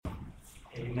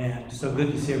Amen. So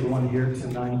good to see everyone here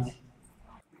tonight.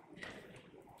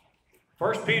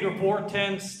 1 Peter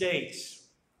 4:10 states,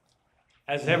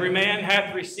 "As every man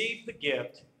hath received the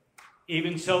gift,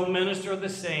 even so minister the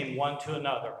same one to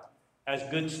another, as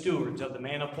good stewards of the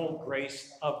manifold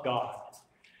grace of God."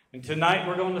 And tonight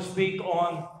we're going to speak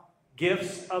on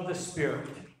gifts of the Spirit.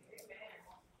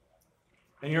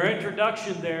 In your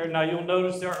introduction there, now you'll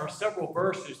notice there are several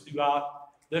verses throughout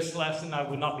this lesson. I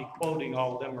would not be quoting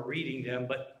all of them or reading them,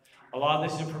 but a lot of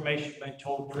this information has been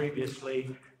told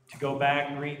previously. To go back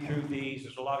and read through these,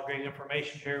 there's a lot of great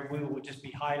information here. We will just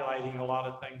be highlighting a lot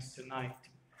of things tonight.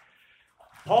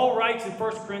 Paul writes in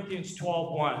 1 Corinthians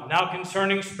 12:1, "Now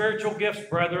concerning spiritual gifts,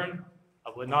 brethren,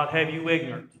 I would not have you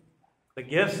ignorant. The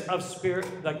gifts of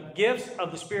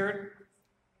the Spirit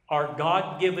are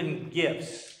God-given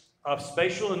gifts of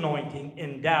special anointing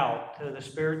endowed to the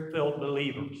Spirit-filled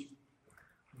believers.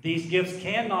 These gifts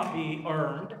cannot be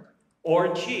earned or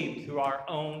achieved through our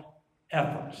own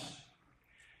efforts."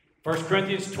 1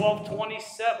 Corinthians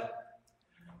 12:27,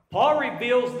 Paul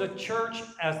reveals the church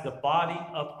as the body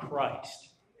of Christ.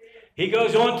 He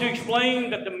goes on to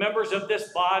explain that the members of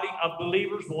this body of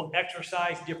believers will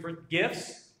exercise different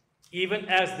gifts, even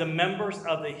as the members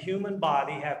of the human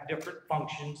body have different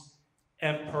functions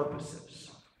and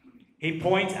purposes. He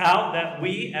points out that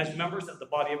we, as members of the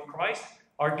body of Christ,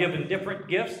 are given different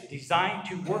gifts designed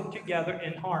to work together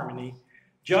in harmony,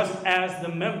 just as the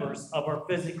members of our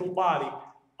physical body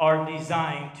are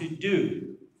designed to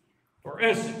do. For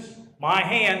instance, my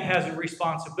hand has a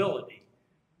responsibility.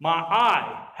 My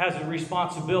eye has a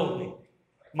responsibility.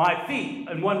 My feet.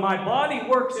 And when my body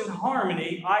works in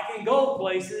harmony, I can go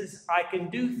places, I can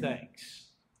do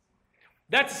things.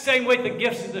 That's the same way with the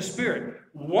gifts of the Spirit.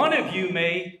 One of you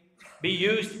may be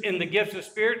used in the gifts of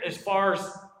Spirit as far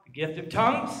as the gift of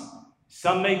tongues.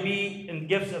 Some may be in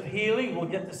gifts of healing. We'll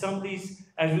get to some of these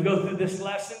as we go through this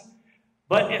lesson.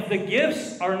 But if the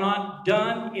gifts are not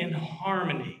done in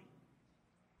harmony,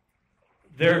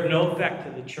 they're of no effect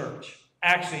to the church.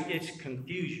 Actually, it's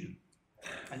confusion.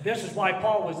 And this is why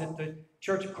Paul was at the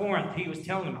church of Corinth. He was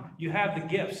telling them, you have the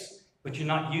gifts, but you're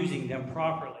not using them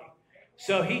properly.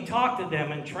 So he talked to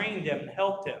them and trained them and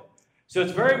helped them. So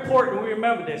it's very important we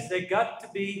remember this. They have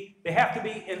to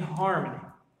be in harmony.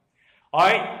 All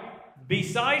right?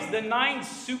 Besides the 9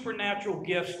 supernatural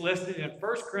gifts listed in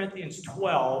 1 Corinthians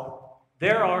 12,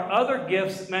 there are other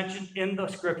gifts mentioned in the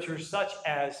scriptures, such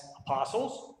as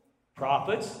apostles,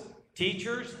 prophets,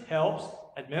 teachers, helps,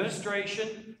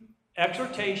 administration,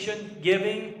 exhortation,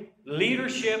 giving,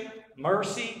 leadership,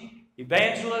 mercy,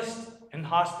 evangelist, and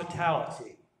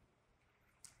hospitality.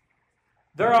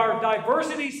 There are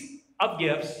diversities of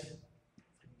gifts,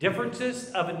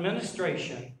 differences of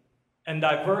administration, and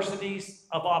diversities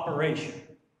of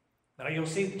operation. Now you'll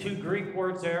see the 2 Greek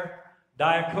words there.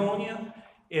 Diakonia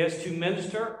is to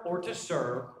minister or to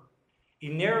serve.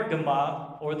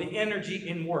 Energema, or the energy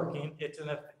in working, it's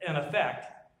an effect.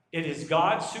 It is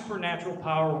God's supernatural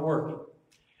power working.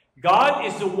 God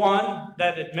is the one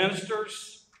that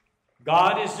administers.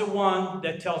 God is the one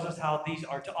that tells us how these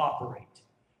are to operate.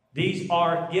 These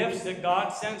are gifts that God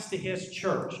sends to His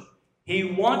church. He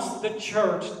wants the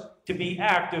church to be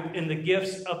active in the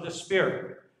gifts of the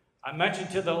Spirit. I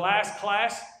mentioned to the last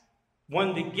class,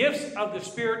 when the gifts of the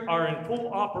Spirit are in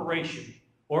full operation,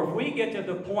 or if we get to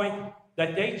the point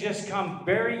that they just come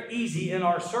very easy in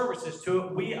our services to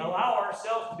it, we allow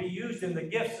ourselves to be used in the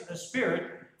gifts of the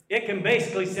Spirit, it can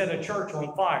basically set a church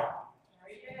on fire.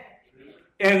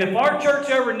 And if our church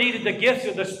ever needed the gifts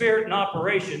of the Spirit in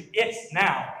operation, it's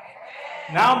now.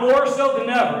 Now more so than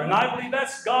ever. And I believe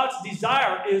that's God's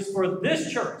desire, is for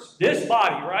this church, this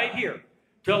body right here,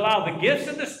 to allow the gifts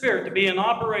of the Spirit to be in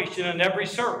operation in every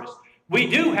service. We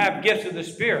do have gifts of the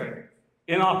Spirit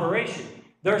in operation.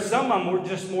 There's some of them we're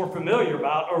just more familiar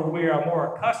about, or we are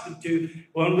more accustomed to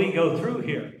when we go through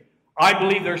here. I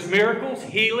believe there's miracles,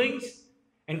 healings,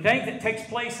 and things that takes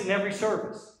place in every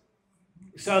service.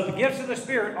 So the gifts of the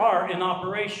Spirit are in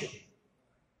operation.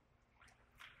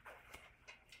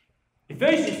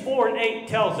 Ephesians 4:8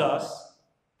 tells us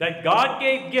that God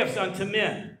gave gifts unto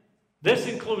men. This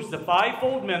includes the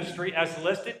 5-fold ministry as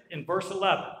listed in verse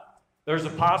 11. There's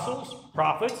apostles,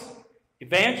 prophets,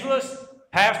 evangelists,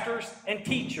 pastors, and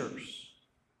teachers.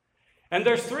 And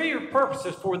there's 3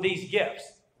 purposes for these gifts,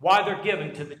 why they're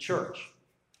given to the church.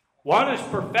 One is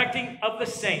perfecting of the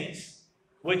saints,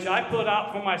 which I put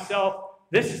out for myself.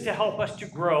 This is to help us to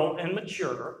grow and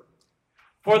mature.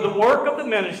 For the work of the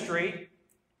ministry,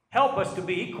 help us to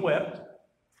be equipped.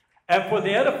 And for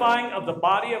the edifying of the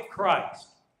body of Christ,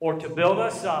 or to build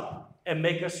us up and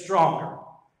make us stronger.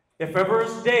 If ever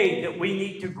is a day that we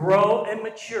need to grow and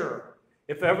mature,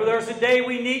 If ever there's a day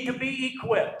we need to be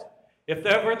equipped, if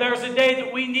ever there's a day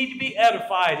that we need to be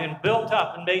edified and built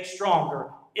up and made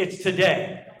stronger, it's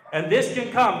today. And this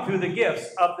can come through the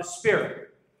gifts of the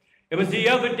Spirit. It was the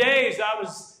other days I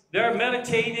was there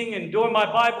meditating and doing my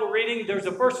Bible reading. There's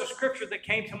a verse of Scripture that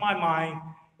came to my mind,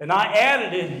 and I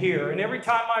added it here. And every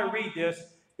time I read this,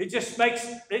 I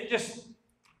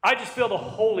just feel the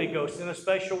Holy Ghost in a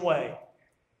special way.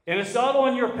 And it's not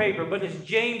on your paper, but it's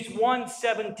James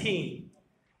 1:17.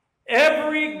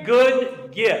 Every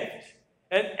good gift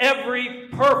and every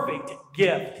perfect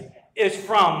gift is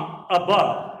from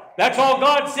above. That's all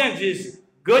God sends is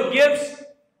good gifts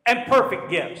and perfect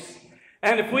gifts.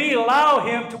 And if we allow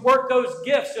Him to work those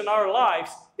gifts in our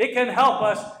lives, it can help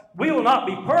us. We will not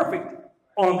be perfect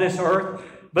on this earth,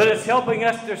 but it's helping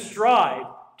us to strive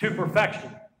to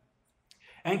perfection.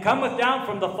 And cometh down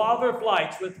from the Father of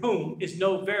lights, with whom is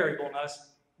no variableness,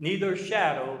 neither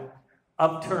shadow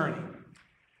of turning.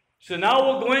 So now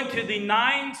we'll go into the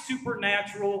 9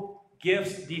 supernatural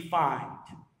gifts defined,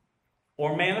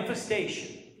 or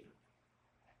manifestation.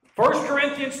 1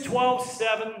 Corinthians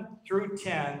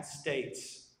 12:7-10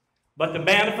 states, but the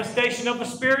manifestation of the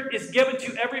Spirit is given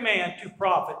to every man to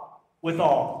profit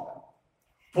withal.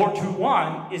 For to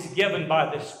one is given by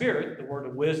the Spirit the word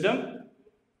of wisdom,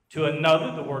 to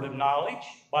another the word of knowledge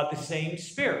by the same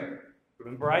Spirit.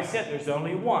 Remember I said there's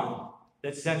only one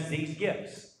that sends these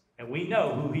gifts, and we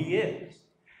know who He is.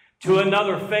 To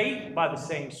another faith by the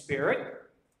same Spirit,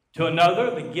 to another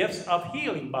the gifts of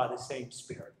healing by the same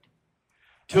Spirit,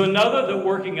 to another the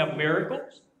working of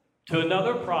miracles, to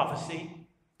another prophecy,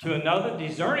 to another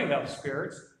discerning of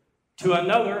spirits, to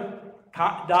another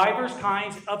divers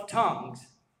kinds of tongues,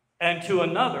 and to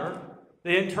another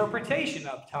the interpretation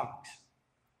of tongues.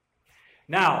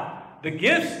 Now, the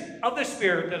gifts of the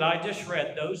Spirit that I just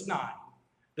read, those 9,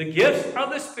 the gifts of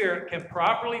the Spirit can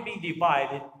properly be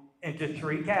divided into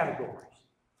 3 categories.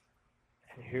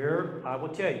 And here I will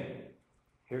tell you,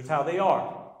 here's how they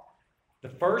are. The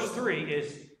first 3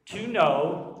 is to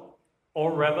know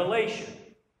or revelation.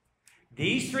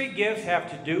 These 3 gifts have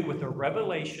to do with a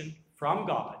revelation from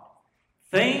God.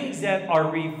 Things that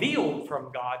are revealed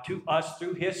from God to us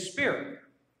through His Spirit.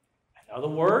 In other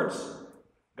words,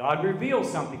 God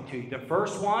reveals something to you. The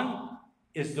first one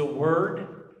is the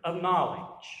word of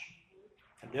knowledge.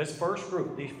 And this first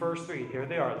group, these first 3, here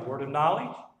they are. The word of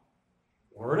knowledge,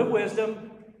 word of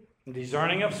wisdom, and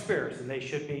discerning of spirits. And they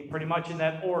should be pretty much in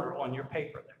that order on your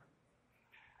paper there.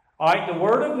 All right, the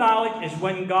word of knowledge is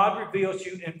when God reveals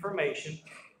you information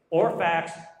or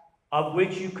facts of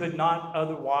which you could not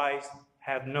otherwise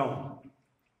have known.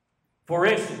 For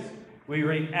instance, we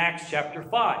read Acts chapter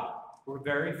 5. We're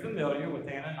very familiar with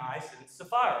Ananias and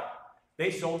Sapphira. They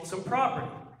sold some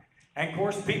property. And of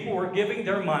course, people were giving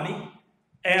their money,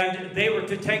 and they were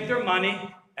to take their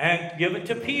money and give it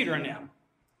to Peter and them.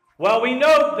 Well, we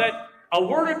know that a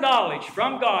word of knowledge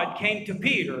from God came to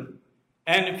Peter.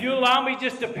 And if you allow me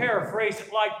just to paraphrase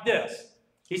it like this.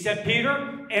 He said,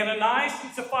 Peter, Ananias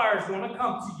and Sapphira is going to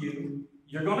come to you.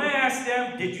 You're going to ask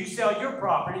them, did you sell your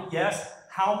property? Yes.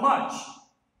 How much?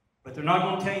 But they're not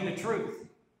going to tell you the truth.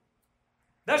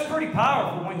 That's pretty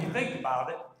powerful when you think about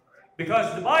it.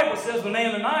 Because the Bible says when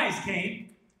Ananias came,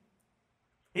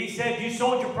 he said, you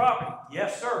sold your property.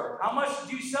 Yes, sir. How much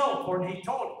did you sell it for? And he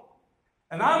told him.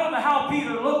 And I don't know how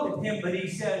Peter looked at him, but he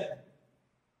said,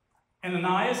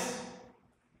 Ananias,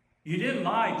 you didn't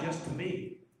lie just to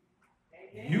me.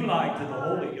 You lied to the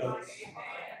Holy Ghost.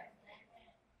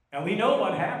 And we know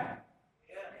what happened.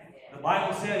 The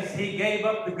Bible says he gave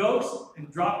up the ghost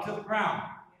and dropped to the ground.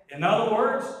 In other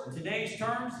words, in today's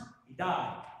terms, he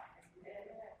died.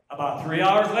 About 3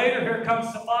 hours later, here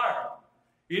comes the fire.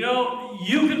 You know,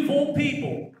 you can fool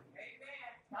people.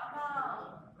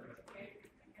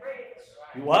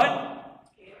 You what?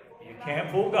 You can't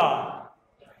fool God.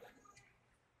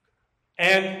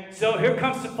 And so here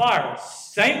comes the fire.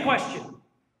 Same question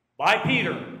by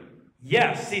Peter.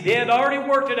 Yes, see, they had already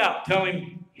worked it out. Tell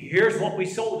him, here's what we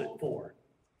sold it for.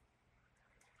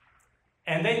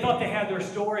 And they thought they had their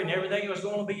story and everything was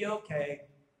going to be okay.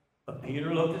 But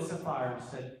Peter looked at Sapphira and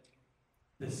said,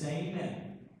 the same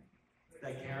men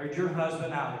that carried your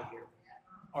husband out of here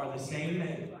are the same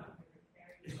men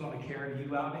that's going to carry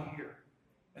you out of here.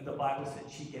 And the Bible said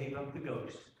she gave up the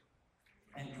ghost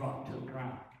and dropped to the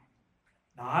ground.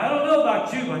 Now, I don't know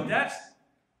about you, but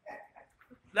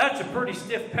that's a pretty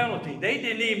stiff penalty. They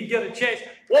didn't even get a chance.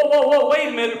 Whoa, wait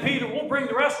a minute, Peter. We'll bring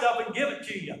the rest of it and give it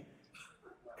to you.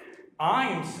 I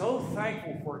am so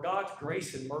thankful for God's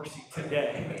grace and mercy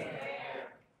today.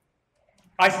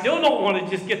 I still don't want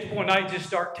to just get to the point I just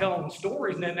start telling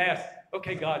stories and then ask,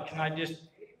 okay, God, can I just,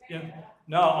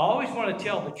 No, I always want to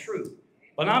tell the truth.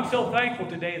 But I'm so thankful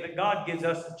today that God gives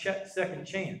us a second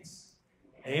chance.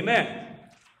 Amen.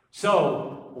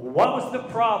 So, what was the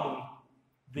problem?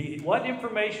 What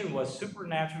information was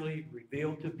supernaturally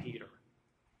revealed to Peter?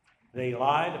 They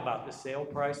lied about the sale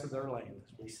price of their land,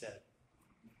 as we said.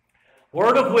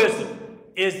 Word of wisdom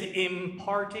is the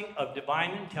imparting of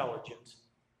divine intelligence,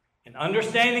 an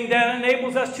understanding that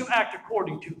enables us to act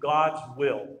according to God's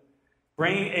will,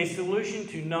 bringing a solution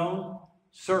to known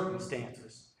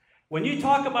circumstances. When you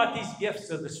talk about these gifts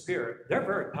of the Spirit, they're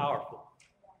very powerful.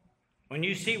 When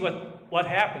you see what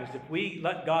happens if we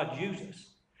let God use us.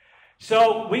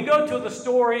 So we go to the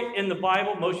story in the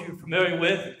Bible most of you are familiar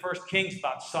with, 1 Kings,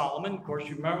 about Solomon. Of course,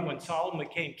 you remember when Solomon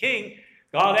became king,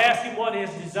 God asked him what his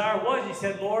desire was. He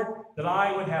said, Lord, that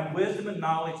I would have wisdom and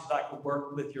knowledge that I could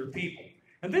work with your people.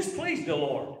 And this pleased the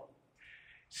Lord.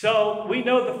 So we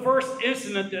know the first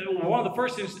incident, one of the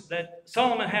first incidents that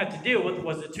Solomon had to deal with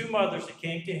was the two mothers that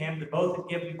came to him that both had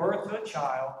given birth to a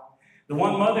child. The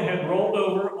one mother had rolled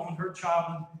over on her child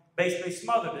and basically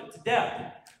smothered it to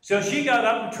death. So she got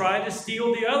up and tried to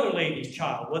steal the other lady's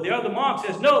child. Well, the other mom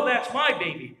says, no, that's my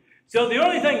baby. So the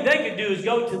only thing they could do is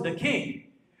go to the king.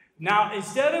 Now,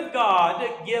 instead of God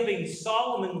giving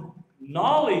Solomon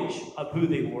knowledge of who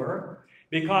they were,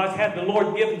 because had the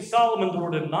Lord given Solomon the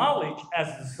word of knowledge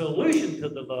as the solution to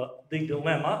the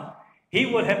dilemma, he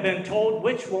would have been told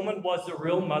which woman was the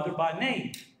real mother by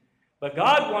name. But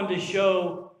God wanted to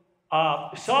show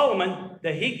Solomon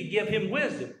that he could give him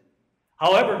wisdom.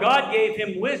 However, God gave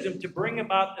him wisdom to bring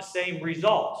about the same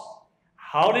results.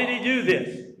 How did he do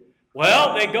this?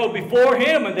 Well, they go before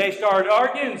him and they start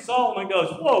arguing, and Solomon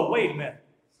goes, whoa, wait a minute.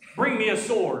 Bring me a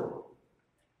sword.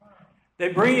 They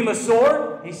bring him a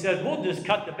sword. He said, we'll just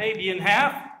cut the baby in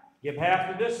half, give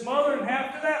half to this mother and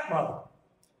half to that mother.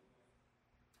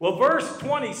 Well, verse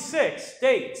 26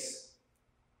 states,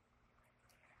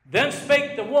 then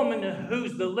spake the woman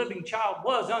whose the living child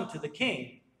was unto the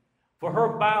king, for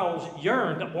her bowels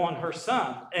yearned upon her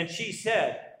son. And she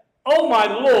said, O my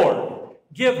Lord,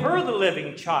 give her the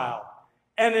living child,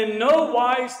 and in no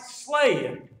wise slay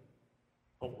it.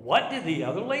 But what did the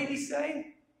other lady say?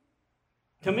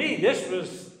 To me,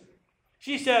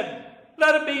 she said,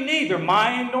 let it be neither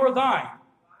mine nor thine,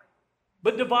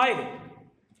 but divided.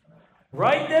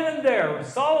 Right then and there,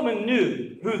 Solomon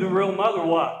knew who the real mother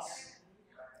was.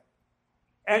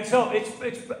 And so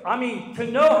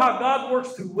to know how God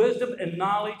works through wisdom and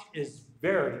knowledge is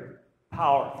very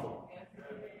powerful.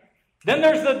 Then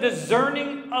there's the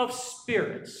discerning of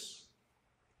spirits,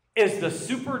 is the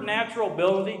supernatural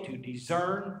ability to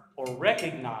discern or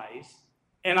recognize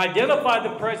and identify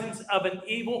the presence of an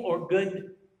evil or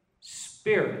good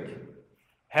spirit.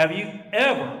 Have you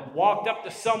ever walked up to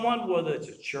someone, whether it's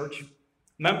a church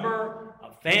member,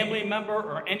 a family member,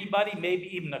 or anybody, maybe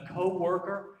even a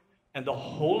co-worker, and the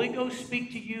Holy Ghost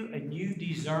speak to you and you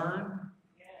discern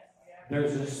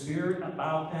there's a spirit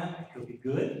about them? It could be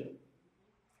good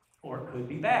or it could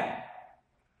be bad.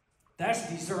 That's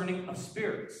discerning of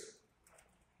spirits.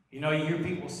 You know, you hear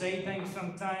people say things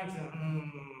sometimes,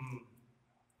 and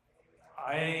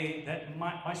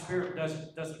my spirit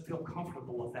doesn't feel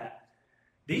comfortable with that.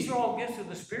 These are all gifts of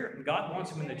the Spirit, and God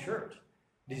wants them in the church.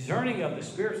 Discerning of the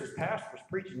spirits, as Pastor was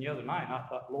preaching the other night, and I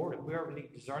thought, Lord, if we ever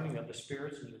need discerning of the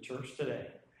spirits in the church today.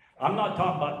 I'm not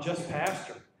talking about just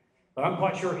Pastor, but I'm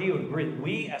quite sure he would agree that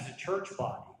we as a church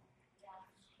body.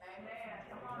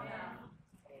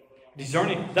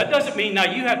 Discerning, that doesn't mean now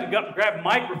you have to go up and grab a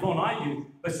microphone on you,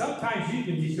 but sometimes you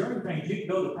can discern things. You can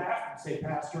go to the pastor and say,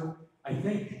 Pastor, I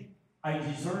think I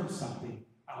discerned something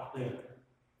out there.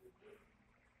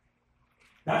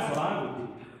 That's what I would do.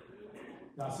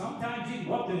 Now, sometimes you can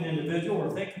go up to an individual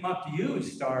or they come up to you and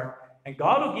start, and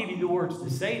God will give you the words to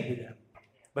say to them.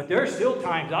 But there are still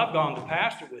times I've gone to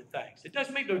pastor with things. It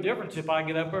doesn't make no difference if I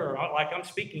get up there, like I'm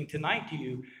speaking tonight to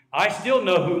you. I still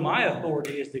know who my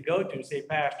authority is to go to and say,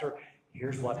 Pastor,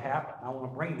 here's what happened. I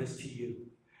want to bring this to you.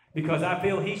 Because I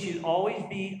feel he should always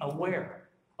be aware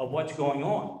of what's going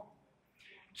on.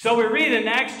 So we read in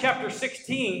Acts chapter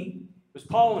 16, it was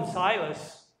Paul and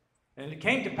Silas. And it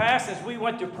came to pass as we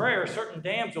went to prayer, a certain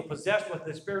damsel possessed with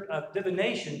the spirit of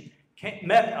divination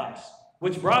met us,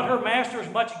 which brought her masters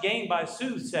much gain by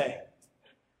soothsaying.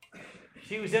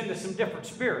 She was into some different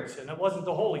spirits, and it wasn't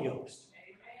the Holy Ghost.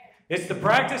 It's the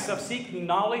practice of seeking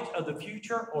knowledge of the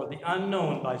future or the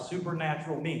unknown by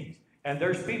supernatural means. And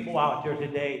there's people out there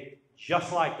today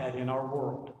just like that in our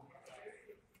world.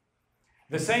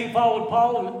 The same followed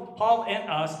Paul and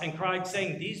us and cried,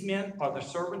 saying, These men are the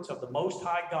servants of the Most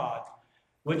High God,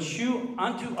 which shew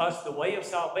unto us the way of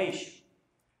salvation.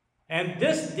 And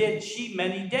this did she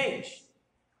many days.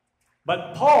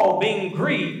 But Paul, being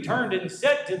grieved, turned and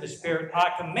said to the spirit,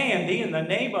 I command thee in the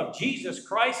name of Jesus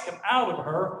Christ, come out of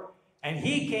her. And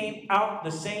he came out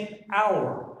the same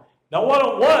hour. Now what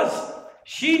it was,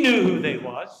 she knew who they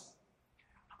was.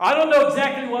 I don't know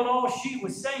exactly what all she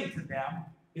was saying to them,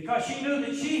 because she knew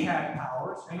that she had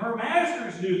powers, and her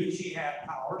masters knew that she had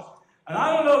powers. And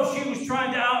I don't know if she was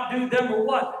trying to outdo them or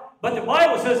what, but the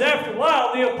Bible says after a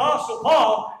while, the Apostle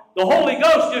Paul, the Holy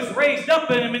Ghost just raised up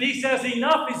in him, and he says,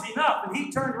 enough is enough. And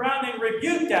he turned around and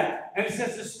rebuked that. And it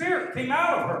says the Spirit came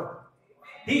out of her.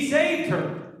 He saved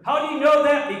her. How do you know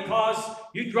that? Because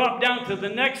you drop down to the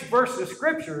next verse of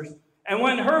Scriptures, and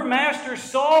when her masters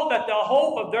saw that the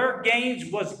hope of their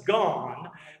gains was gone,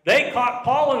 they caught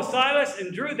Paul and Silas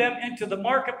and drew them into the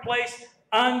marketplace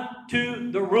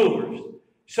unto the rulers.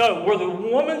 So, were the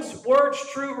woman's words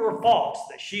true or false,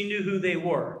 that she knew who they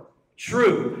were?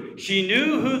 True. She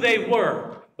knew who they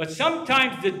were. But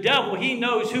sometimes the devil, he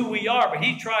knows who we are, but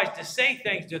he tries to say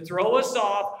things to throw us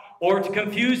off or to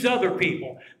confuse other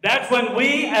people. That's when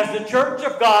we, as the church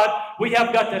of God, we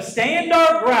have got to stand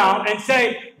our ground and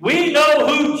say, we know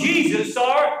who Jesus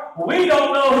are. We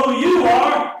don't know who you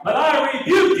are, but I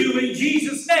rebuke you in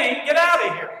Jesus' name. Get out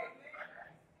of here.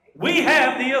 We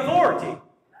have the authority.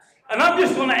 And I'm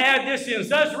just going to add this in.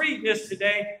 As I was reading this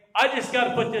today, I just got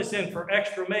to put this in for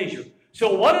extra measure.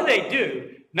 So what do?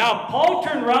 Now, Paul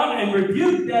turned around and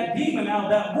rebuked that demon out of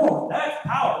that woman. That's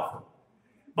powerful.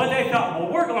 But they thought,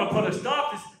 well, we're going to put a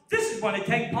stop to this. This is when they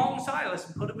take Paul and Silas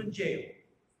and put them in jail.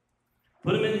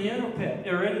 Put them in the inner pit,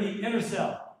 or in the inner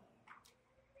cell.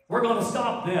 We're going to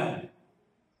stop them.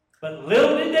 But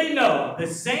little did they know, the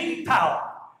same power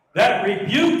that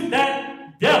rebuked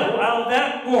that devil out of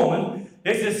that woman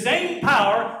is the same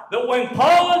power that when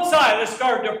Paul and Silas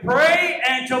started to pray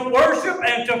and to worship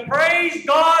and to praise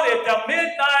God at the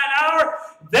midnight hour,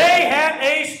 they had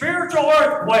a spiritual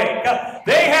earthquake.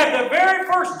 They had the very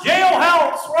first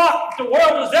jailhouse rock the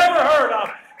world has ever heard of.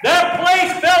 That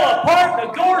place fell apart.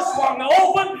 The door swung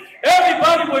open.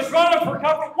 Everybody was running for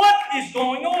cover. What is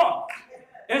going on?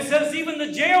 And it says even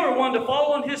the jailer wanted to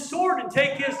fall on his sword and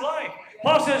take his life.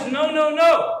 Paul says, no, no,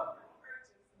 no.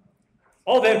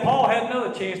 Oh, then Paul had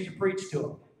another chance to preach to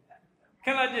him.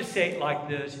 Can I just say it like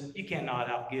this? You cannot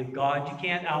outgive God. You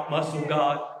can't outmuscle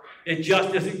God. It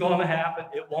just isn't going to happen.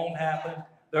 It won't happen.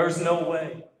 There's no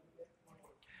way.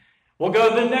 We'll go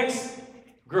to the next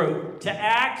group. To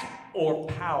act or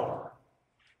power.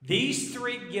 These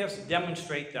three gifts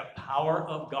demonstrate the power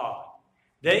of God.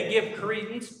 They give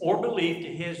credence or belief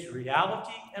to His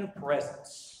reality and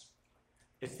presence.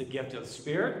 It's the gift of the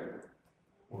Spirit,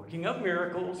 working of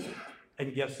miracles,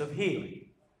 and gifts of healing.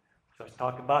 So let's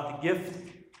talk about the gift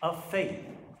of faith.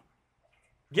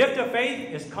 Gift of faith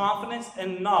is confidence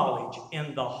and knowledge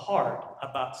in the heart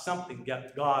about something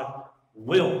that God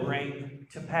will bring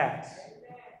to pass.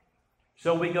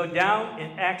 So we go down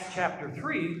in Acts chapter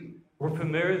 3. We're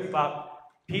familiar about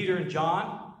Peter and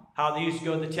John, how they used to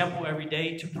go to the temple every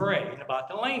day to pray, and about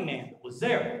the lame man that was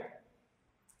there.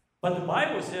 But the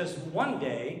Bible says one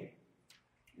day,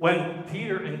 when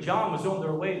Peter and John was on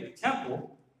their way to the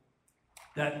temple,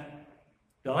 that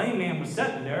the lame man was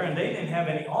sitting there, and they didn't have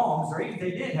any alms, or even if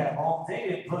they did have alms, they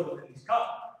didn't put them in his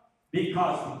cup,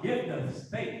 because the gift of his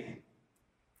faith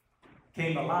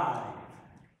came alive.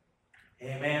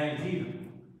 Amen. And Peter,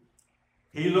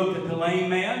 he looked at the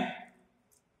lame man.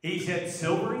 He said,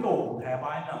 silver and gold have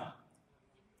I none.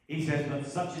 He said, but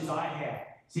such as I have.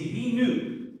 See, he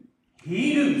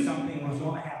knew something was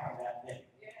going to happen that day.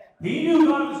 He knew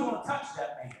God was going to touch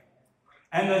that man.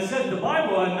 And they said the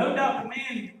Bible, and no doubt the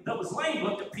man that was lame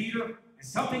looked at Peter, and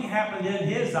something happened in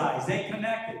his eyes. They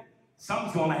connected.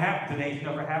 Something's going to happen today that's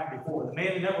never happened before. The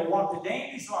man had never walked a day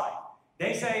in his life.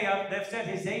 They say, they've said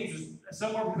his age was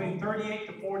somewhere between 38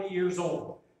 to 40 years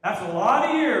old. That's a lot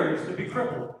of years to be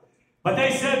crippled. But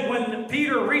they said when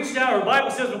Peter reached out, or the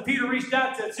Bible says when Peter reached out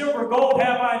and said, silver and gold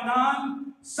have I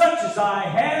none, such as I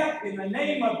have, in the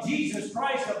name of Jesus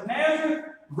Christ of Nazareth,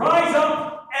 rise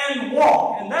up and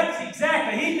walk. And that's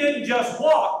exactly, he didn't just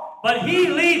walk, but he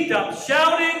leaped up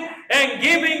shouting and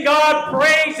giving God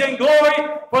praise and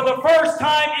glory for the first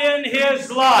time in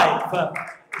his life.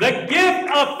 The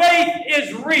gift of faith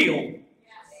is real.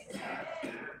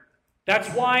 That's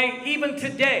why even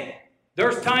today,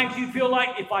 there's times you feel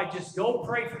like if I just go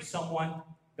pray for someone,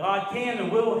 God can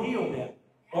and will heal them.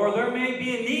 Or there may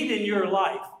be a need in your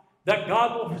life that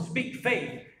God will speak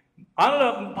faith. I don't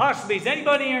know, possibly, has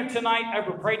anybody here tonight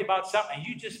ever prayed about something and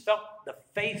you just felt the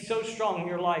faith so strong in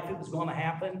your life it was going to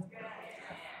happen?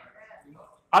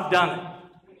 I've done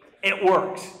it. It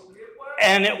works.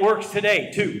 And it works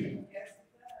today too.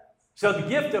 So the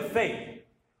gift of faith.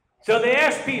 So they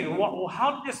asked Peter, well,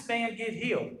 how did this man get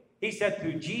healed? He said,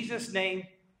 through Jesus' name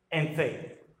and faith.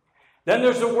 Then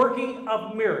there's the working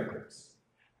of miracles.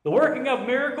 The working of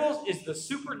miracles is the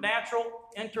supernatural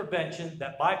intervention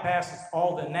that bypasses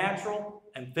all the natural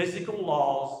and physical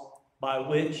laws by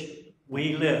which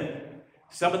we live.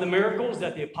 Some of the miracles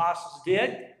that the apostles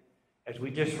did, as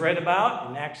we just read about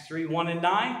in Acts 3, 1 and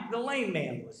 9, the lame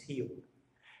man was healed.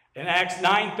 In Acts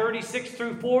 9, 36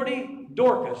 through 40,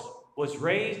 Dorcas was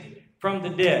raised from the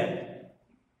dead.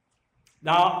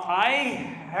 Now, I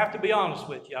have to be honest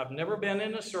with you. I've never been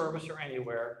in a service or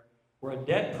anywhere where a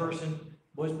dead person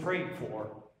was prayed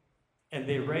for and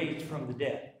they raised from the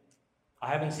dead. I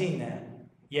haven't seen that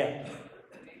yet.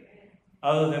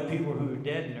 Other than people who are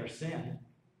dead in their sin.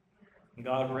 And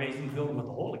God raised them, filled them with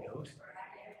the Holy Ghost.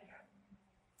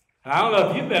 And I don't know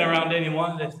if you've been around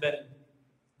anyone that's been,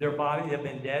 their body have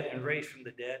been dead and raised from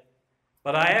the dead.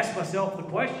 But I ask myself the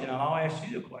question, and I'll ask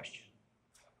you the question.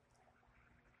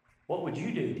 What would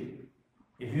you do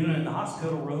if you're in the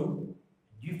hospital room,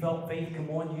 you felt faith come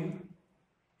on you,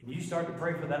 and you start to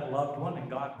pray for that loved one, and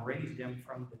God raised them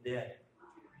from the dead?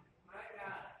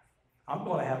 I'm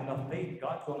going to have enough faith.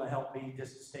 God's going to help me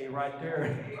just to stay right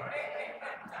there.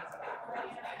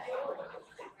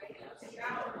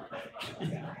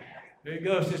 There you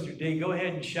go, Sister D. Go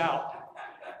ahead and shout.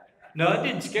 No, it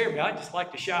didn't scare me. I just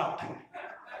like to shout.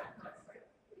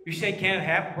 You say, can it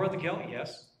happen, Brother Kelly?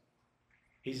 Yes.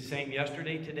 He's the same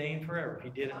yesterday, today, and forever. If he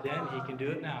did it then, he can do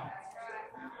it now.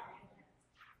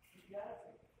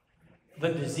 The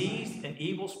diseased and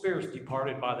evil spirits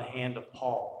departed by the hand of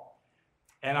Paul.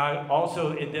 And I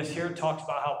also, in this here, talks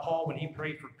about how Paul, when he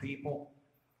prayed for people,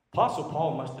 Apostle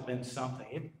Paul must have been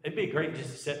something. It'd be great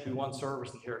just to sit through one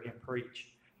service and hear him preach.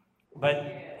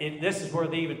 But this is where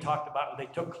they even talked about, they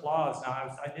took claws.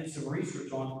 Now, I did some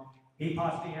research on, he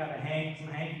possibly had some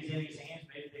hankies in his hands.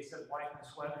 Maybe they said wipe the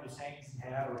sweat of his hankies he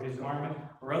had, or his garment,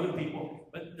 or other people.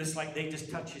 But it's like they just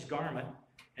touch his garment,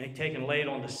 and he'd take and lay it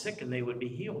on the sick, and they would be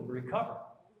healed, recover.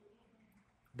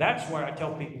 That's where I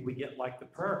tell people we get like the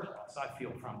prayer class, I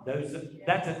feel from.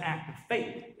 That's an act of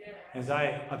faith. As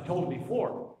I've told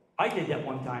before, I did that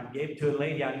one time, gave it to a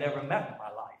lady I never met in my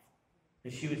life.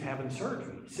 And she was having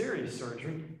surgery, serious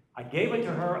surgery. I gave it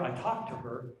to her, I talked to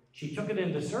her. She took it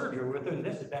into surgery with her, and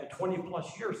this has been 20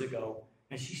 plus years ago,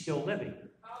 and she's still living.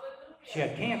 She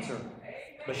had cancer,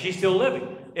 but she's still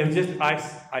living. It was just, I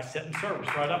sat in service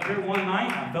right up here one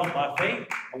night. I felt by faith.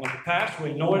 I went to pastor,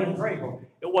 we know it and prayed for it.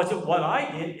 It wasn't what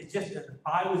I did, it's just that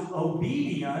I was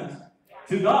obedient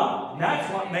to God. And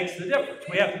that's what makes the difference.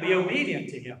 We have to be obedient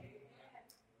to Him.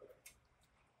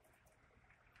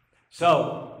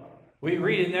 So, we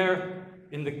read in there,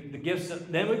 in the gifts,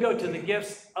 then we go to the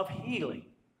gifts of healing.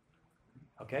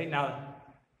 Okay, now,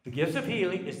 the gifts of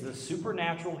healing is the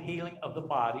supernatural healing of the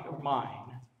body or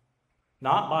mind,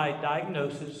 not by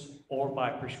diagnosis or by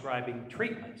prescribing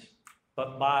treatments,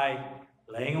 but by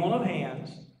laying on of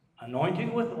hands,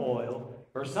 anointing with oil,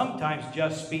 or sometimes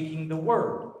just speaking the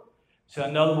word. So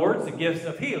in other words, the gifts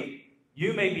of healing.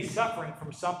 You may be suffering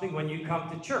from something when you come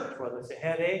to church, whether it's a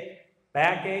headache,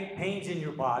 backache, pains in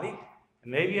your body,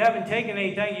 and maybe you haven't taken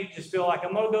anything, you just feel like,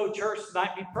 I'm going to go to church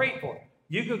tonight and be prayed for.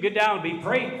 You can get down and be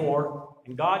prayed for,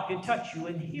 and God can touch you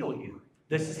and heal you.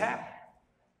 This has happened.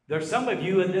 There's some of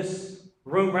you in this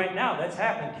room right now that's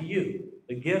happened to you,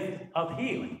 the gift of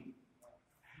healing.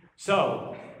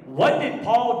 So, what did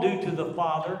Paul do to the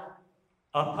father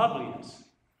of Publius?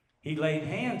 He laid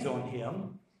hands on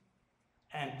him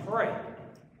and prayed,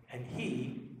 and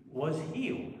he was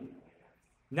healed.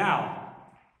 Now,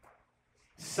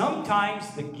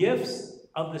 sometimes the gifts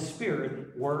of the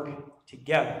Spirit work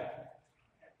together.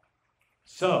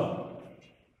 So,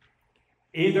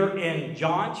 either in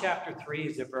John chapter 3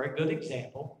 is a very good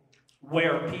example,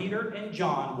 where Peter and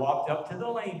John walked up to the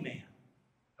lame man.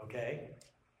 Okay?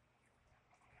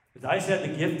 As I said,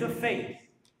 the gift of faith.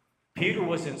 Peter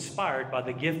was inspired by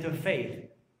the gift of faith.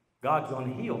 God's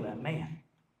going to heal that man.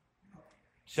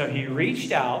 So he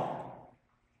reached out.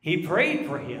 He prayed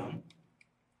for him.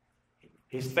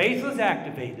 His faith was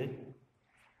activated.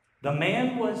 The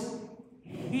man was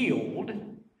healed.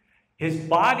 His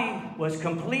body was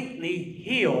completely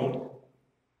healed.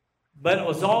 But it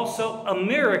was also a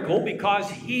miracle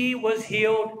because he was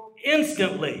healed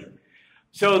instantly.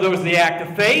 So there was the act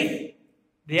of faith,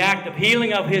 the act of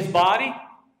healing of his body,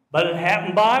 but it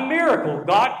happened by a miracle.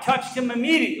 God touched him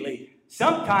immediately.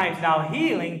 Sometimes now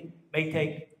healing may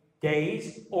take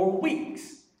days or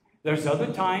weeks. There's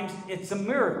other times it's a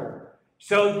miracle.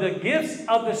 So the gifts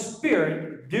of the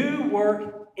Spirit do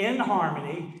work in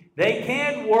harmony. They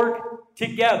can work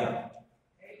together.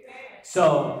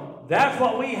 So that's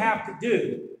what we have to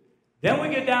do. Then we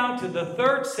get down to the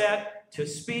third set, to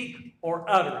speak or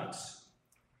utterance.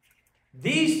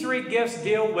 These three gifts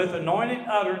deal with anointed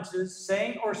utterances,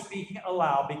 saying or speaking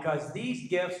aloud, because these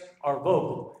gifts are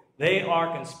vocal. They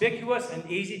are conspicuous and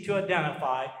easy to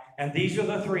identify, and these are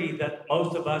the three that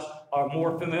most of us are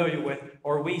more familiar with,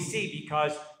 or we see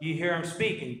because you hear them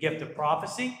speaking: gift of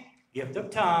prophecy, gift of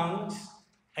tongues,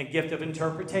 and gift of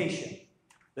interpretation.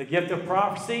 The gift of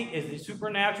prophecy is the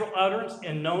supernatural utterance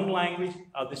in known language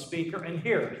of the speaker and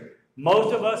hearer.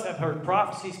 Most of us have heard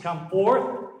prophecies come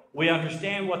forth. We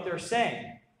understand what they're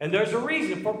saying. And there's a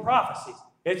reason for prophecies.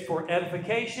 It's for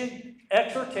edification,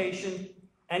 exhortation,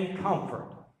 and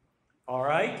comfort. All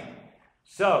right?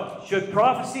 So, should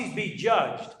prophecies be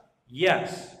judged?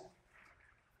 Yes.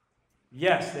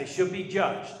 Yes, they should be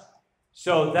judged.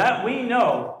 So that we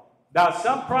know. Now,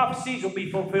 some prophecies will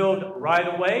be fulfilled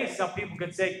right away. Some people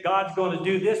can say, God's going to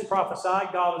do this, prophesy,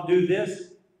 God will do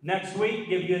this next week,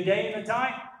 give you a day and a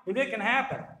time, and it can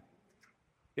happen.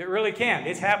 It really can.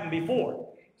 It's happened before.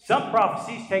 Some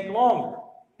prophecies take longer.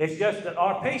 It's just that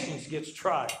our patience gets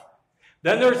tried.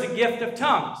 Then there's the gift of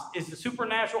tongues. It's the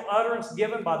supernatural utterance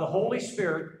given by the Holy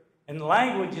Spirit, and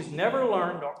language is never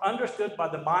learned or understood by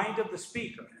the mind of the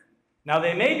speaker. Now,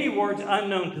 they may be words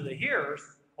unknown to the hearers,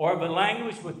 or of a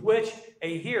language with which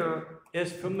a hearer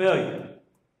is familiar.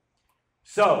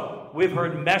 So, we've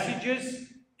heard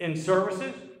messages in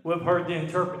services, we've heard the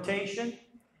interpretation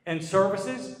in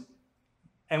services,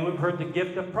 and we've heard the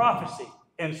gift of prophecy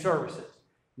in services.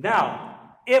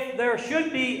 Now, if there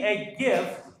should be a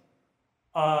gift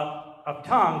of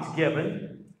tongues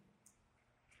given,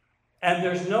 and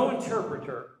there's no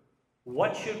interpreter,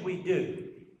 what should we do?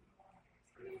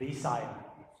 Be silent.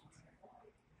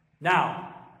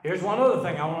 Now, here's one other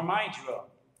thing I want to remind you of.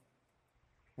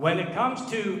 When it comes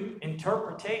to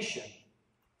interpretation,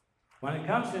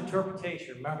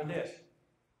 remember this.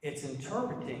 It's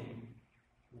interpreting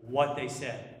what they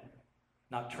said,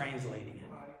 not translating it.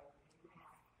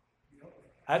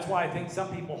 That's why I think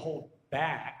some people hold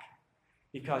back,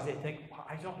 because they think, well,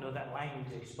 I don't know that language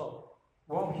they spoke.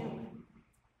 We're all human.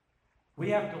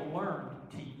 We have to learn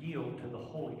to yield to the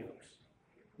Holy Ghost.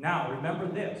 Now, remember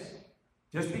this.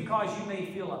 Just because you may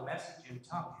feel a message in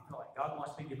tongues, you feel like God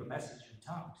wants me to give a message in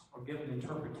tongues or give an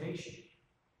interpretation,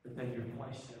 but then your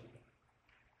flesh says,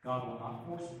 God will not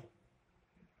force me.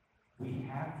 We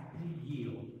have to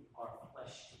yield our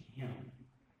flesh to Him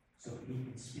so He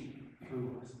can speak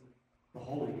through us, the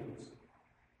Holy Ghost.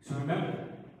 So remember,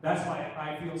 that's why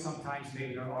I feel sometimes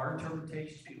maybe there are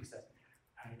interpretations. People say,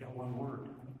 I got one word.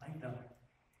 I know.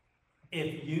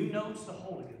 If you notice the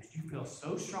Holy Ghost, you feel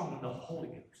so strong in the Holy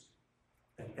Ghost,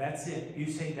 that's it.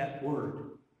 You say that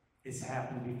word. It's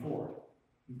happened before.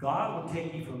 God will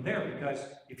take you from there, because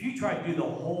if you try to do the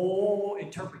whole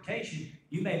interpretation,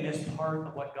 you may miss part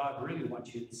of what God really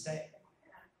wants you to say.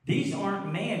 These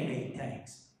aren't man-made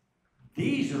things.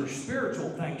 These are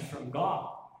spiritual things from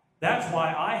God. That's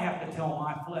why I have to tell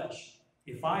my flesh,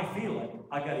 if I feel it,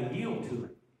 I got to yield to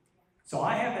it. So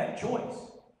I have that choice.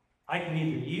 I can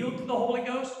either yield to the Holy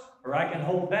Ghost or I can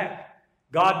hold back.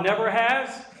 God never has.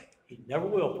 He never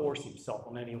will force Himself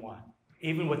on anyone,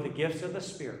 even with the gifts of the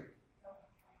Spirit.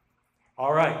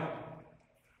 All right.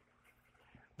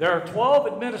 There are 12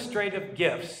 administrative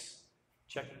gifts.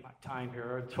 Checking my time here.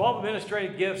 There are 12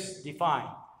 administrative gifts defined.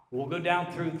 We'll go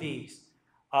down through these.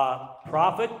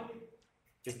 Prophet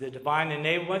is the divine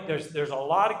enablement. There's a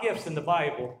lot of gifts in the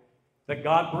Bible that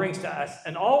God brings to us,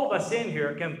 and all of us in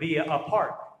here can be a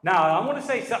part. Now, I want to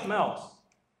say something else.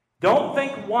 Don't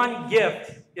think one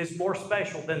gift is more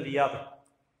special than the other.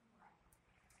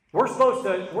 We're supposed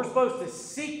to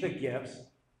seek the gifts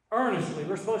earnestly.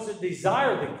 We're supposed to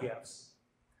desire the gifts.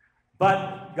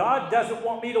 But God doesn't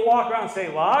want me to walk around and say,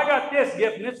 well, I got this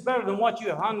gift and it's better than what you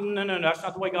have. No, that's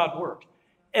not the way God works.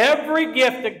 Every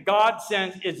gift that God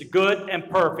sends is good and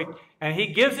perfect, and He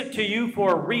gives it to you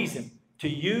for a reason, to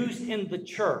use in the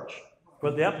church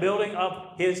for the upbuilding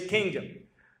of His kingdom.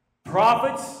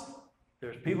 Prophets,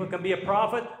 there's people that can be a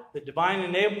prophet, the divine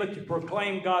enablement to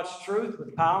proclaim God's truth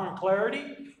with power and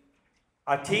clarity.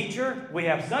 A teacher, we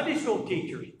have Sunday school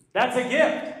teachers. That's a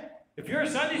gift. If you're a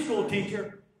Sunday school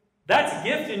teacher, that's a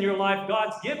gift in your life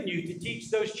God's given you to teach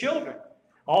those children.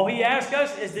 All He asks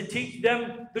us is to teach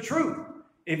them the truth.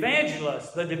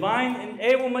 Evangelists, the divine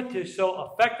enablement to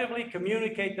so effectively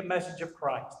communicate the message of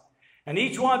Christ. And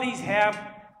each one of these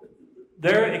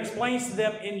explains to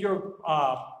them in your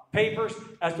papers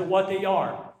as to what they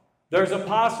are. There's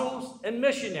apostles and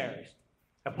missionaries.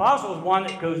 Apostle is one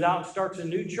that goes out and starts a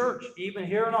new church, even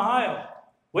here in Ohio.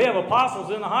 We have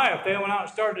apostles in Ohio. If they went out and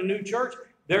started a new church,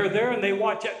 They're there and they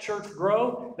watch that church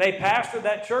grow. They pastor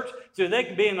that church so they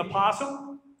can be an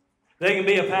apostle. They can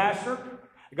be a pastor.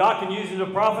 God can use them to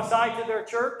prophesy to their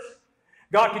church.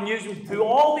 God can use them through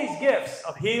all these gifts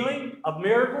of healing, of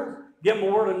miracles, give them a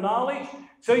word of knowledge.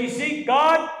 So you see,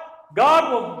 God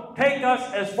will take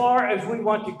us as far as we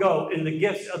want to go in the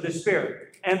gifts of the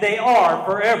Spirit. And they are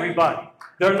for everybody.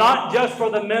 They're not just for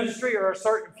the ministry or a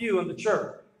certain few in the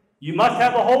church. You must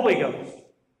have the Holy Ghost.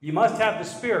 You must have the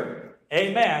Spirit.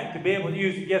 Amen. To be able to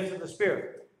use the gifts of the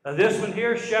Spirit. Now this one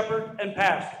here, shepherd and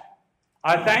pastor.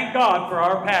 I thank God for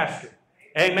our pastor.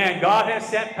 Amen. God has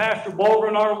sent Pastor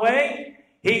Bolgren our way.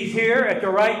 He's here at the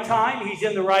right time. He's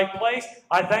in the right place.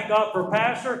 I thank God for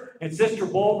Pastor and Sister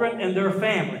Bolgren and their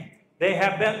family. They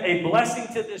have been a blessing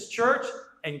to this church,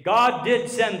 and God did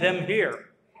send them here.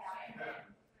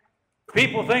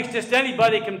 People think just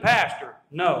anybody can pastor.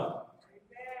 No.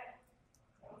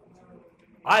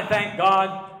 I thank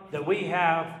God that we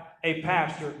have a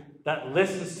pastor that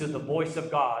listens to the voice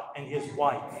of God and his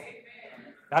wife.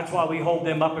 That's why we hold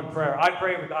them up in prayer. I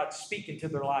pray for God speaking to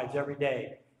their lives every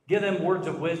day. Give them words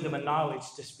of wisdom and knowledge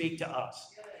to speak to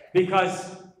us.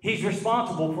 Because he's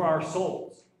responsible for our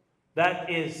souls. That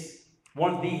is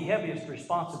one of the heaviest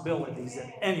responsibilities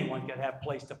that anyone can have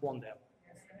placed upon them.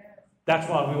 That's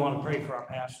why we want to pray for our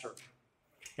pastor.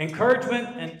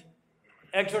 Encouragement and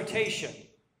exhortation.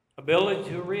 Ability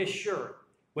to reassure.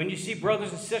 When you see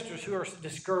brothers and sisters who are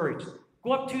discouraged,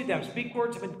 go up to them. Speak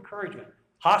words of encouragement.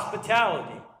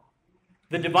 Hospitality.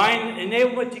 The divine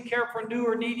enablement to care for new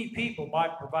or needy people by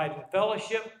providing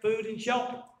fellowship, food, and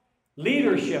shelter.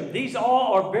 Leadership. These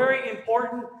all are very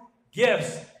important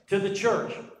gifts to the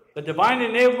church. The divine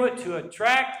enablement to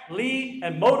attract, lead,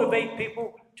 and motivate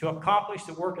people to accomplish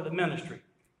the work of the ministry.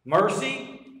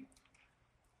 Mercy,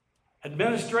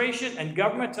 administration, and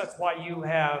government. That's why you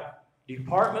have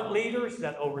department leaders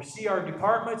that oversee our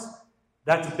departments.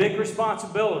 That's a big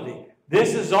responsibility.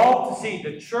 This is all to see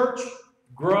the church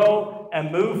grow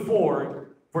and move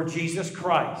forward for Jesus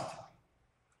Christ.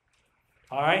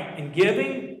 All right? In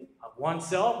giving of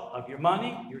oneself, of your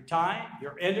money, your time,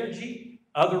 your energy,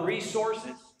 other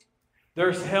resources.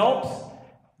 There's helps.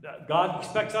 God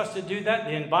expects us to do that.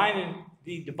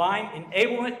 The divine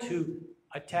enablement to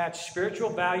attach spiritual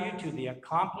value to the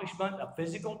accomplishment of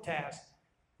physical tasks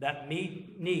that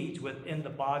meet needs within the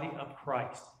body of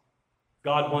Christ.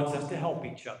 God wants us to help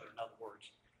each other, in other words.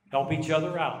 Help each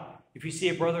other out. If you see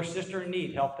a brother or sister in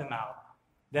need, help them out.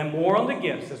 Then more on the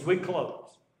gifts as we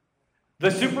close.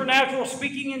 The supernatural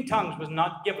speaking in tongues was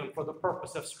not given for the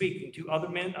purpose of speaking to other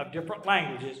men of different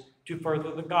languages to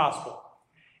further the gospel.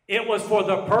 It was for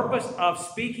the purpose of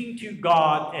speaking to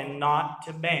God and not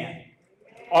to man.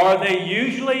 Are they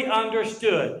usually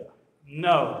understood?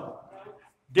 No.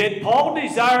 Did Paul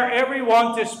desire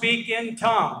everyone to speak in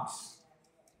tongues?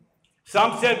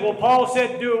 Some said, well, Paul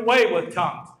said do away with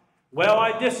tongues. Well,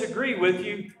 I disagree with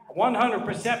you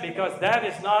 100% because that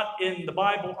is not in the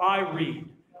Bible I read.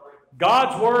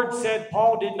 God's word said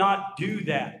Paul did not do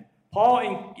that.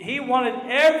 He wanted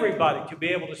everybody to be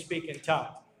able to speak in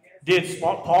tongues. Did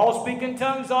Paul speak in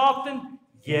tongues often?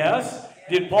 Yes.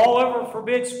 Did Paul ever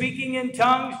forbid speaking in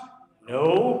tongues?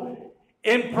 No.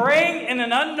 In praying in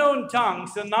an unknown tongue,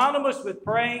 synonymous with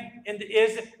praying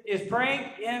is praying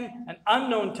in an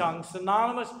unknown tongue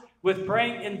synonymous with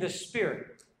praying in the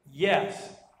Spirit?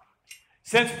 Yes.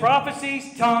 Since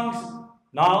prophecies, tongues,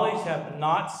 knowledge have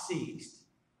not ceased,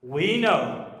 we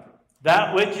know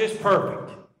that which is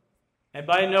perfect.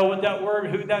 Anybody know what that word,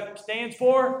 who that stands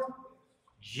for?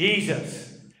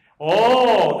 Jesus.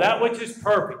 Oh, that which is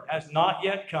perfect has not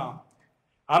yet come.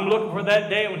 I'm looking for that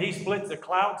day when he splits the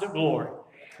clouds of glory.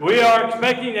 We are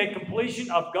expecting a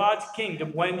completion of God's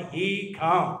kingdom when he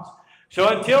comes. So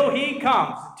until he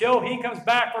comes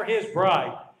back for his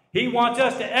bride, he wants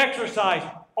us to exercise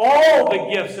all the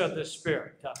gifts of the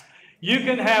Spirit. You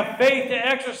can have faith to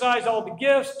exercise all the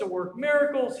gifts, to work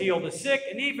miracles, heal the sick,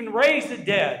 and even raise the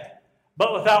dead.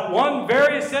 But without one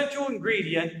very essential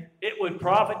ingredient, it would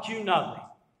profit you nothing.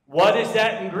 What is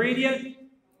that ingredient?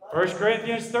 1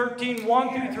 Corinthians 13, 1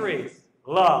 through 3.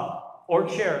 Love or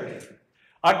charity.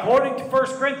 According to 1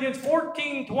 Corinthians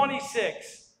 14,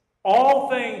 26, all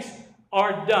things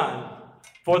are done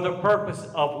for the purpose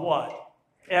of what?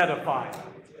 Edifying.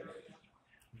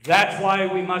 That's why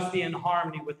we must be in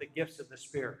harmony with the gifts of the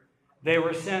Spirit. They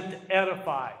were sent to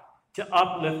edify, to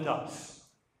uplift us,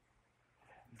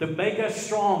 to make us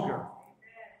stronger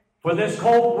for this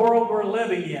cold world we're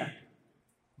living in.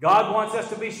 God wants us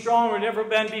to be stronger than ever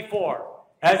been before.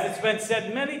 As it's been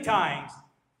said many times,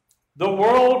 the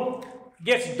world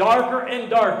gets darker and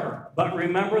darker. But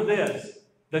remember this,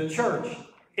 the church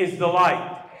is the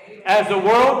light. As the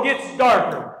world gets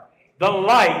darker, the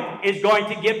light is going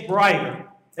to get brighter.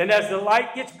 And as the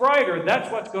light gets brighter,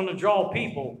 that's what's going to draw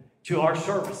people to our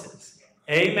services.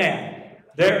 Amen.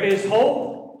 There is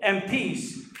hope and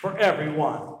peace for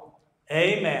everyone.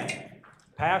 Amen.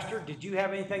 Pastor, did you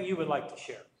have anything you would like to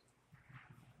share?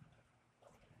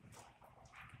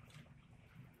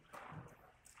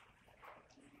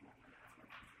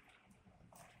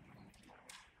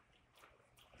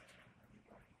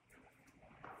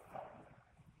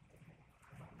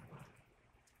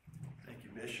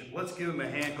 Bishop. Let's give him a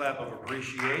hand clap of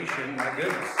appreciation. My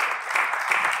goodness.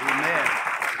 Amen.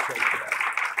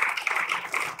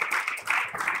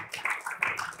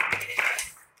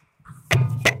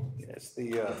 It's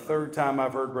the third time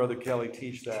I've heard Brother Kelly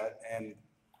teach that, and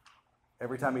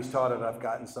every time he's taught it, I've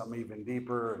gotten something even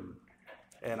deeper,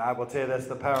 and I will tell you that's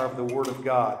the power of the Word of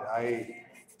God.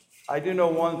 I do know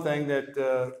one thing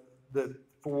that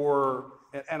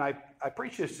I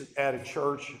preached this at a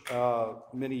church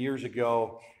many years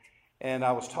ago, and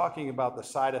I was talking about the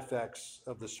side effects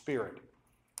of the Spirit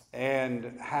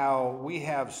and how we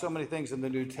have so many things in the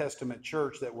New Testament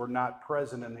church that were not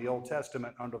present in the Old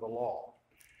Testament under the law.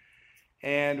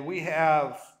 And we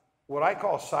have what I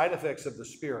call side effects of the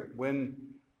Spirit. When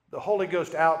the Holy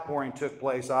Ghost outpouring took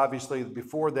place, obviously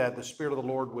before that, the Spirit of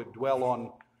the Lord would dwell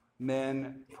on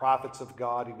men, prophets of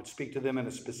God. He would speak to them in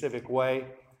a specific way.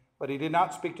 But he did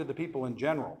not speak to the people in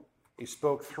general. He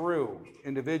spoke through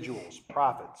individuals,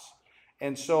 prophets.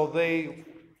 And so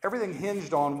everything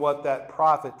hinged on what that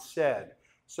prophet said.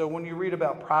 So when you read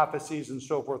about prophecies and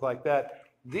so forth like that,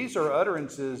 these are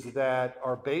utterances that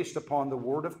are based upon the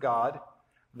Word of God,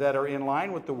 that are in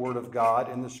line with the Word of God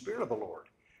and the Spirit of the Lord.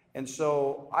 And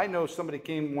so I know somebody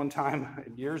came one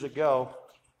time years ago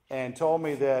and told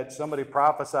me that somebody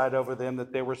prophesied over them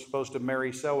that they were supposed to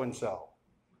marry so-and-so.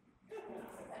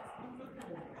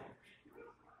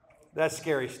 That's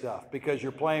scary stuff because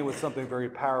you're playing with something very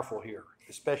powerful here,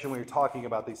 especially when you're talking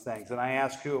about these things. And I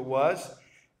asked who it was.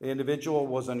 The individual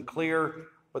was unclear,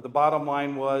 but the bottom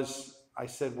line was, I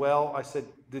said,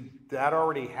 did that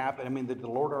already happen? I mean, did the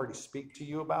Lord already speak to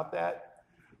you about that?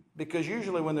 Because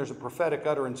usually when there's a prophetic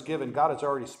utterance given, God has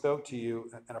already spoke to you,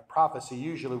 and a prophecy,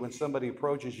 usually when somebody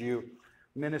approaches you,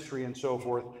 ministry and so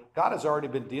forth, God has already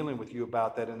been dealing with you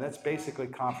about that, and that's basically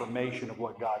confirmation of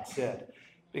what God said.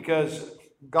 Because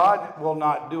God will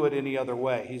not do it any other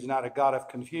way. He's not a God of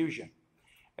confusion.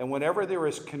 And whenever there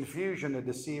is confusion, a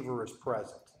deceiver is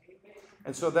present.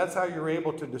 And so that's how you're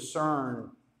able to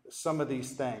discern some of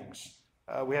these things.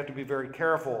 We have to be very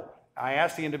careful. I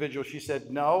asked the individual, she said,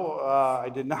 no, I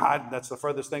did not. That's the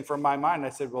furthest thing from my mind. I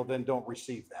said, well, then don't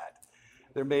receive that.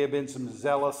 There may have been some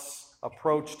zealous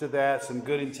approach to that, some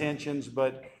good intentions,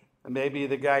 but maybe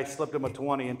the guy slipped him a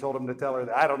 20 and told him to tell her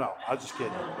that. I don't know. I was just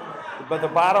kidding. But the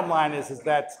bottom line is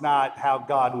that's not how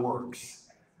God works.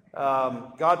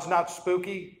 God's not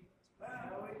spooky.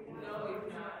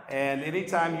 And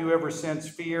anytime you ever sense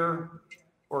fear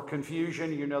or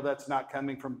confusion, you know that's not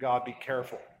coming from God. Be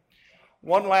careful.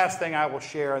 One last thing I will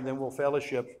share, and then we'll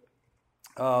fellowship.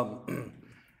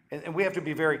 And we have to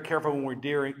be very careful when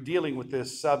we're dealing with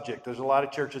this subject. There's a lot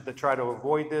of churches that try to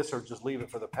avoid this or just leave it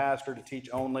for the pastor to teach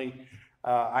only.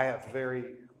 I have very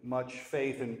much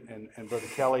faith in Brother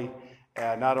Kelly.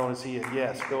 Not only is he a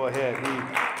yes, go ahead.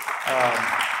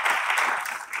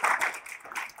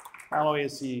 Not only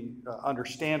does he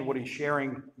understand what he's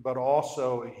sharing, but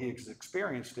also he's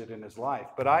experienced it in his life.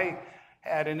 But I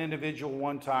had an individual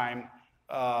one time.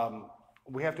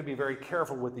 We have to be very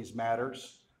careful with these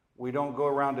matters. We don't go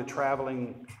around to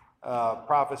traveling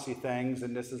prophecy things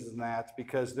and this and that,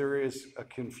 because there is a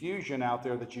confusion out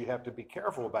there that you have to be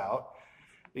careful about.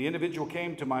 The individual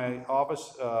came to my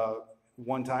office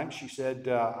one time. She said,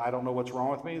 I don't know what's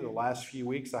wrong with me. The last few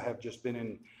weeks I have just been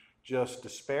in just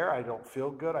despair. I don't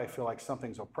feel good. I feel like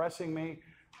something's oppressing me.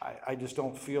 I just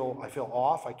don't feel, I feel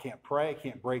off. I can't pray. I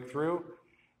can't break through.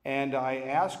 And I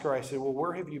asked her, I said, well,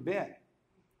 where have you been?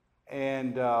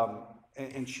 And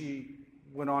she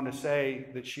went on to say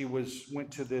that she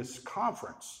went to this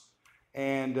conference,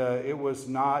 and it was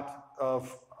not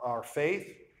of our faith.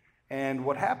 And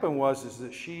what happened is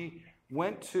that she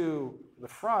went to the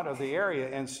front of the area,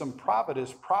 and some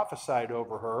prophetess prophesied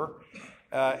over her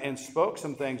and spoke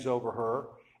some things over her.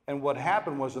 And what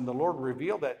happened was, and the Lord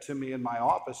revealed that to me in my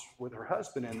office with her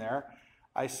husband in there,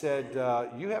 I said,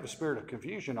 you have a spirit of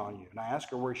confusion on you. And I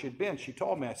asked her where she'd been. She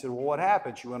told me. I said, well, what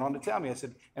happened? She went on to tell me. I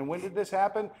said, and when did this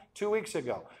happen? 2 weeks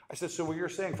ago. I said, so what you're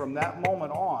saying from that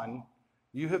moment on,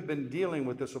 you have been dealing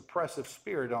with this oppressive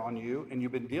spirit on you, and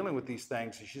you've been dealing with these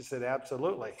things. And she said,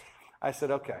 absolutely. I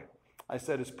said, okay. I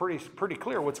said, it's pretty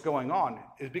clear what's going on.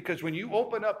 Is because when you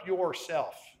open up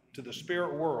yourself to the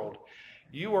spirit world,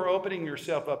 you are opening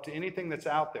yourself up to anything that's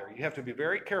out there. You have to be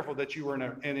very careful that you are in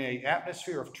an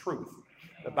atmosphere of truth.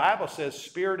 The Bible says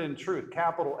spirit and truth,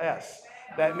 capital S.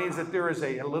 That means that there is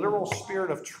a literal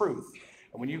spirit of truth.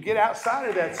 And when you get outside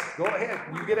of that, go ahead,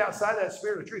 you get outside of that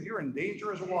spirit of truth, you're in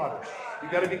dangerous waters. You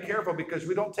got to be careful because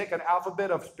we don't take an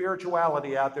alphabet of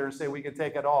spirituality out there and say we can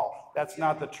take it all. That's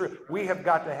not the truth. We have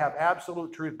got to have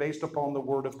absolute truth based upon the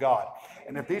Word of God.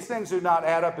 And if these things do not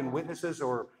add up in witnesses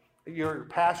or your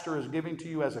pastor is giving to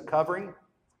you as a covering,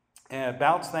 and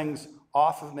bounce things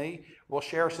off of me, we'll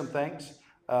share some things.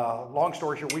 Long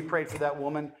story short, we prayed for that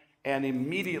woman, and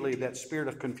immediately that spirit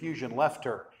of confusion left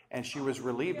her, and she was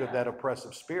relieved of that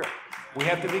oppressive spirit. We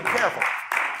have to be careful.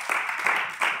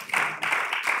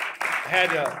 I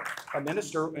had a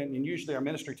minister, and usually our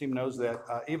ministry team knows that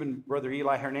even Brother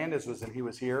Eli Hernandez he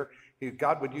was here.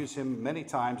 God would use him many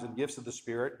times in gifts of the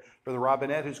Spirit. Brother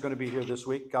Robinette, who's going to be here this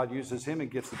week, God uses him in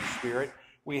gifts of the Spirit.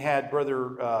 We had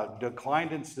Brother Doug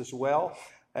Kleindens as well,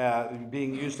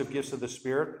 being used of gifts of the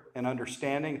Spirit and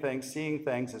understanding things, seeing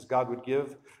things as God would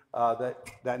give.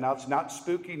 That now it's not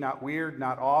spooky, not weird,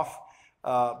 not off.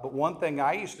 But one thing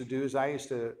I used to do is I used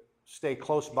to stay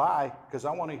close by because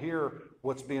I want to hear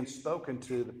what's being spoken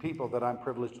to the people that I'm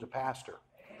privileged to pastor.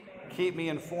 Keep me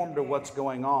informed of what's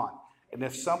going on. And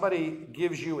if somebody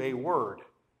gives you a word,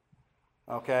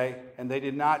 okay, and they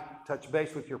did not touch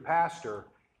base with your pastor,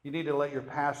 you need to let your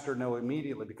pastor know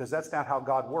immediately because that's not how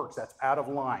God works. That's out of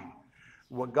line.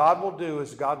 What God will do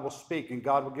is God will speak and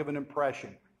God will give an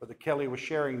impression. Brother Kelly was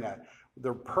sharing that.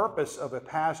 The purpose of a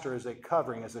pastor is a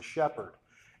covering, as a shepherd.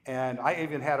 And I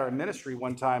even had our ministry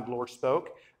one time, the Lord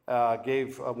spoke,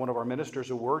 gave one of our ministers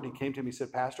a word. He came to me and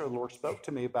said, Pastor, the Lord spoke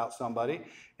to me about somebody,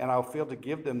 and I feel to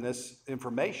give them this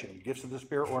information, gifts of the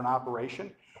Spirit or an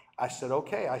operation. I said,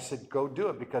 okay. I said, go do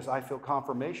it because I feel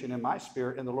confirmation in my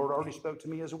spirit, and the Lord already spoke to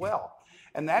me as well.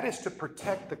 And that is to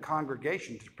protect the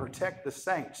congregation, to protect the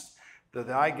saints that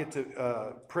I get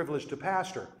to privilege to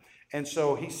pastor. And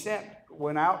so he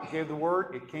went out, gave the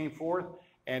word, it came forth,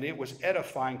 and it was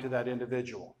edifying to that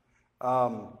individual.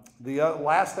 The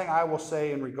last thing I will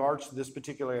say in regards to this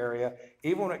particular area,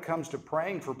 even when it comes to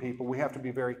praying for people, we have to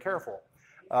be very careful.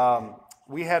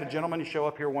 We had a gentleman show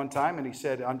up here one time, and he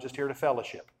said, I'm just here to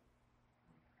fellowship.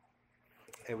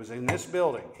 It was in this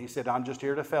building. He said, I'm just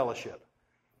here to fellowship.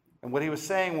 And what he was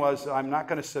saying was, I'm not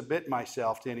going to submit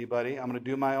myself to anybody. I'm going to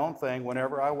do my own thing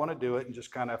whenever I want to do it and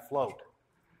just kind of float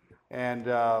and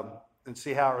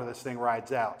see how this thing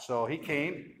rides out. So he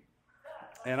came,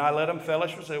 and I let him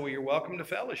fellowship and say, well, you're welcome to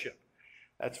fellowship.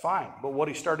 That's fine. But what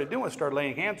he started doing was started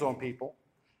laying hands on people.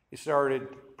 He started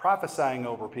prophesying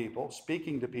over people,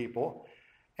 speaking to people.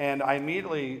 And I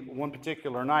immediately, one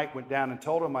particular night, went down and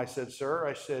told him, I said, sir,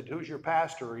 I said, who's your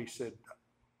pastor? He said,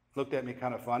 looked at me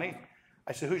kind of funny.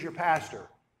 I said, who's your pastor?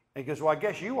 And he goes, well, I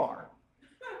guess you are.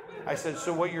 I said,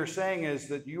 so what you're saying is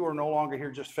that you are no longer here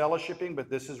just fellowshipping,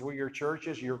 but this is where your church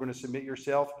is. You're going to submit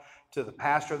yourself to the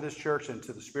pastor of this church and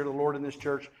to the Spirit of the Lord in this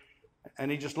church.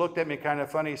 And he just looked at me kind of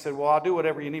funny. He said, well, I'll do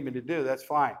whatever you need me to do. That's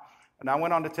fine. And I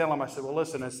went on to tell him, I said, well,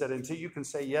 listen, I said, until you can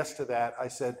say yes to that, I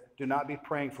said, do not be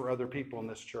praying for other people in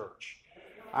this church.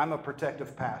 I'm a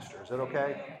protective pastor. Is that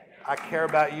okay? I care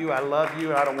about you. I love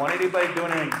you. I don't want anybody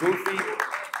doing anything goofy.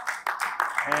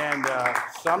 And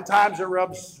sometimes it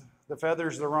rubs the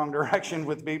feathers the wrong direction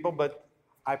with people, but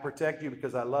I protect you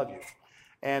because I love you.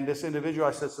 And this individual,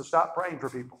 I said, so stop praying for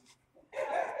people.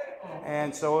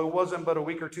 And so it wasn't but a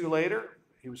week or two later,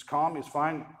 he was calm, he was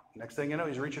fine. Next thing you know,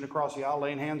 he's reaching across the aisle,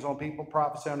 laying hands on people,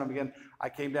 prophesying them again. I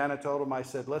came down and told him, I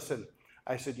said, listen,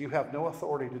 I said, you have no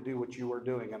authority to do what you are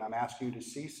doing, and I'm asking you to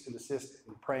cease and desist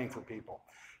in praying for people.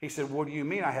 He said, what do you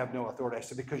mean I have no authority? I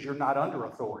said, because you're not under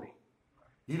authority.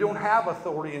 You don't have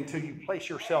authority until you place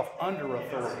yourself under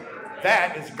authority.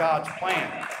 That is God's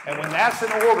plan. And when that's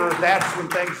in order, that's when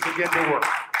things begin to work.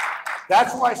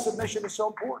 That's why submission is so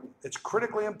important. It's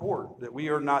critically important that we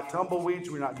are not tumbleweeds.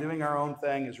 We're not doing our own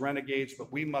thing as renegades,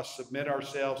 but we must submit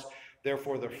ourselves.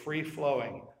 Therefore, the free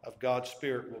flowing of God's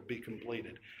Spirit will be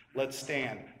completed. Let's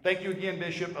stand. Thank you again,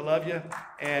 Bishop. I love you.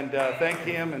 And thank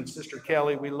him and Sister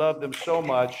Kelly. We love them so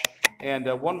much. And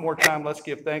one more time, let's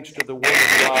give thanks to the Word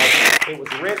of God. It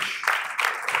was rich.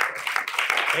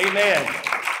 Amen.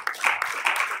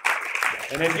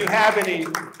 And if you have any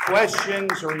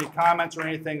questions or any comments or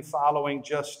anything following,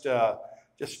 just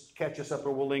catch us up,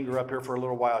 or we'll linger up here for a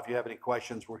little while. If you have any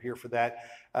questions, we're here for that.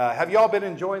 Have you all been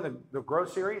enjoying the Grow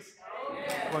series?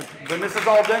 When this is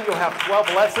all done, you'll have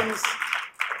 12 lessons.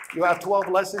 You'll have 12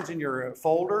 lessons in your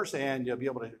folders, and you'll be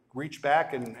able to reach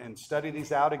back and study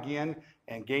these out again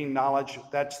and gain knowledge.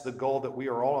 That's the goal, that we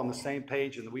are all on the same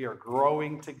page and we are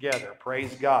growing together.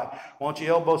 Praise God. Won't you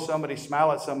elbow somebody,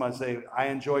 smile at someone, and say, I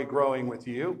enjoy growing with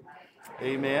you.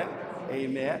 Amen.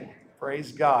 Amen.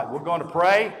 Praise God. We're going to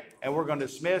pray and we're going to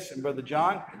dismiss. And Brother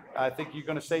John, I think you're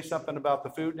going to say something about the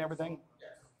food and everything.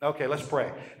 Okay, let's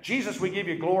pray. Jesus, we give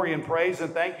you glory and praise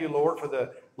and thank you, Lord, for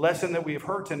the lesson that we've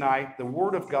heard tonight, the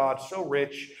word of God, so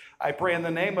rich. I pray in the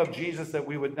name of Jesus that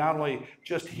we would not only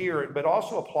just hear it, but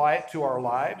also apply it to our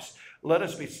lives. Let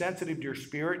us be sensitive to your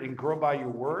spirit and grow by your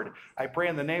word. I pray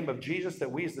in the name of Jesus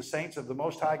that we as the saints of the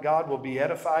Most High God will be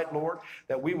edified, Lord,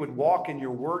 that we would walk in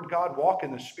your word, God, walk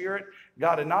in the spirit,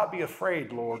 God, and not be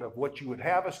afraid, Lord, of what you would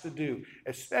have us to do,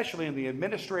 especially in the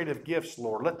administrative gifts,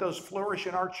 Lord. Let those flourish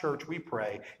in our church, we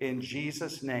pray, in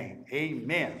Jesus' name.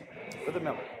 Amen. For the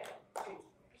member.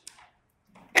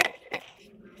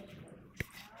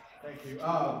 Thank you.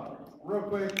 Real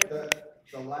quick,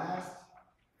 the last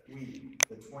week,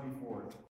 the 24th,